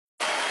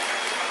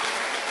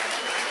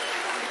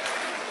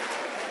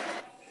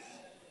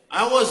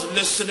I was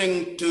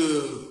listening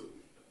to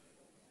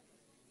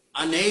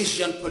an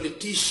Asian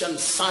politician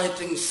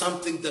citing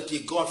something that he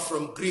got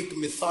from Greek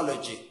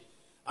mythology.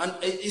 And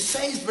he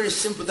says very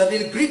simple that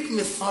in Greek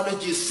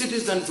mythology,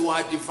 citizens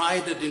were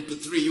divided into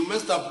three. You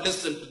must have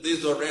listened to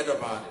this or read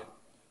about it.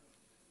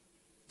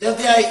 That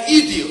they are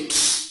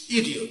idiots.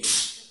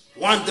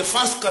 The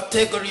first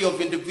category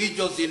of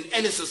individuals in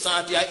any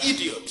society are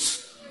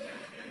idiots.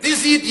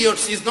 These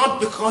idiots is not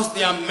because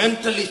they are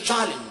mentally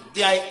challenged.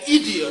 They are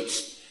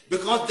idiots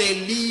because they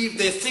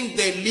think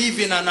they live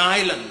in an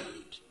island,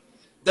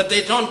 that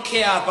they don't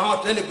care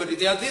about anybody.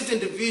 There are these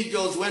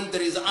individuals, when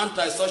there is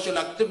antisocial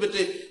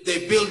activity,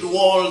 they build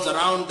walls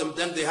around them,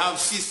 then they have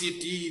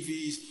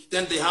CCTVs,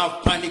 then they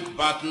have panic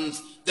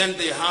buttons, then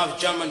they have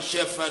German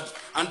shepherds,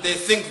 and they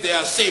think they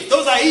are safe.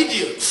 Those are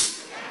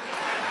idiots.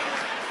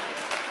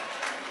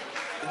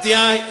 They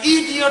are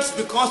idiots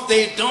because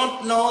they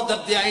don't know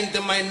that they are in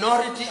the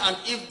minority, and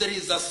if there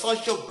is a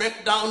social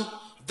breakdown,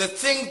 the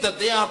thing that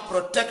they are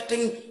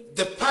protecting,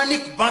 the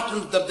panic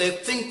buttons that they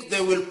think they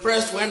will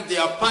press when they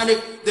are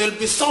panicked, they'll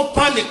be so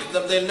panicked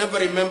that they'll never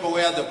remember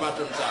where the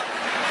buttons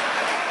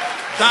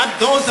are.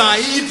 Those are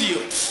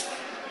idiots.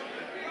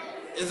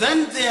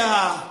 Then there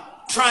are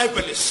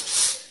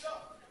tribalists.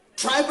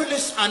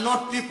 Tribalists are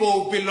not people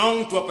who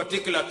belong to a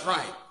particular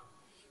tribe,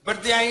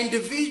 but they are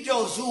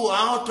individuals who,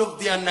 out of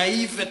their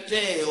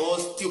naivete or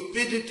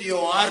stupidity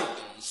or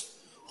arrogance,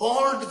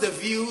 hold the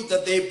view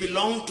that they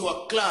belong to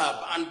a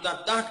club, and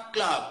that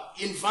club,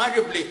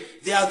 invariably,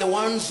 they are the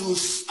ones who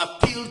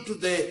appeal to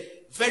the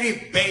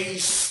very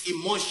base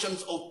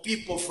emotions of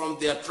people from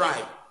their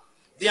tribe.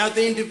 They are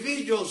the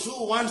individuals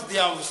who, once they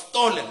have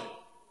stolen,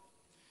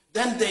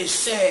 then they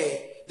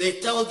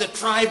tell the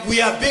tribe,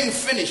 we are being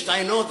finished.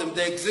 I know them,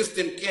 they exist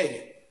in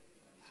Kenya.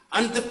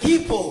 And the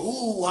people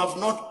who have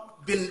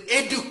not been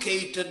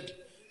educated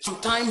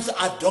sometimes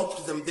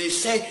adopt them. They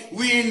say,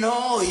 we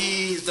know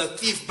he is a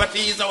thief, but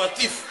he is our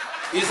thief.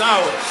 He's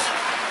ours.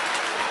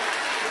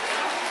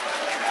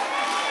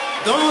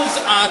 Those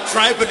are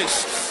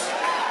tribalists.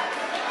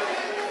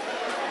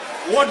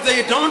 What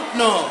they don't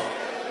know,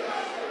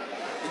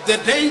 the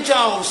danger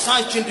of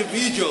such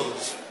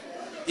individuals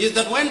is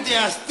that when they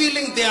are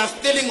stealing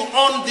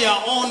on their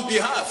own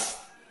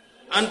behalf.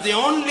 And the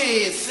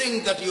only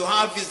thing that you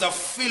have is a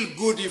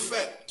feel-good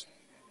effect.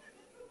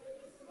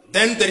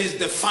 Then there is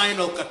the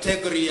final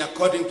category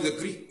according to the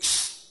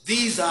Greeks.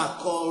 These are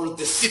called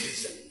the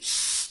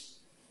citizens.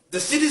 The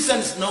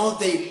citizens know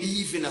they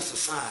live in a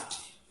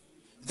society.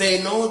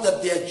 They know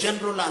that their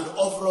general and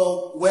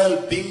overall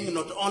well-being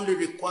not only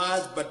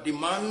requires but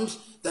demands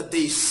that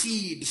they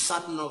cede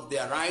certain of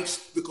their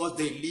rights because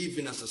they live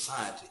in a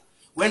society.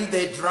 When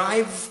they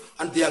drive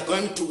and they are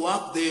going to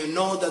work, they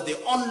know that the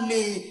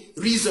only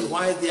reason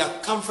why they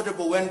are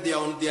comfortable when they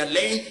are on their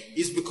lane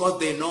is because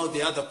they know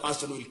the other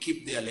person will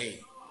keep their lane.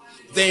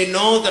 They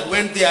know that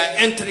when they are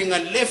entering a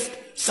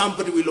lift,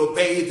 somebody will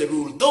obey the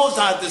rule. Those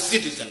are the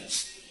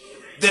citizens.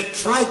 The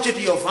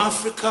tragedy of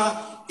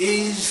Africa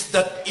is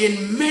that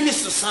in many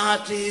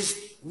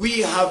societies,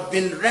 we have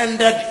been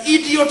rendered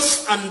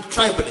idiots and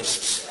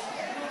tribalists.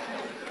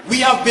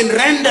 We have been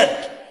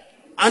rendered.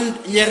 And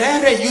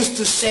Nyerere used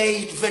to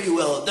say it very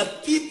well,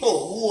 that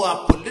people who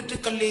are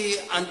politically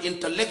and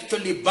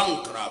intellectually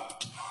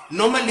bankrupt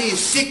normally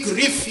seek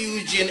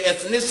refuge in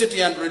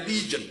ethnicity and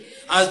religion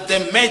as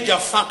the major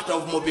factor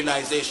of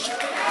mobilization.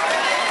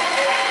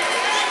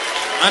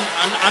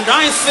 And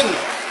I think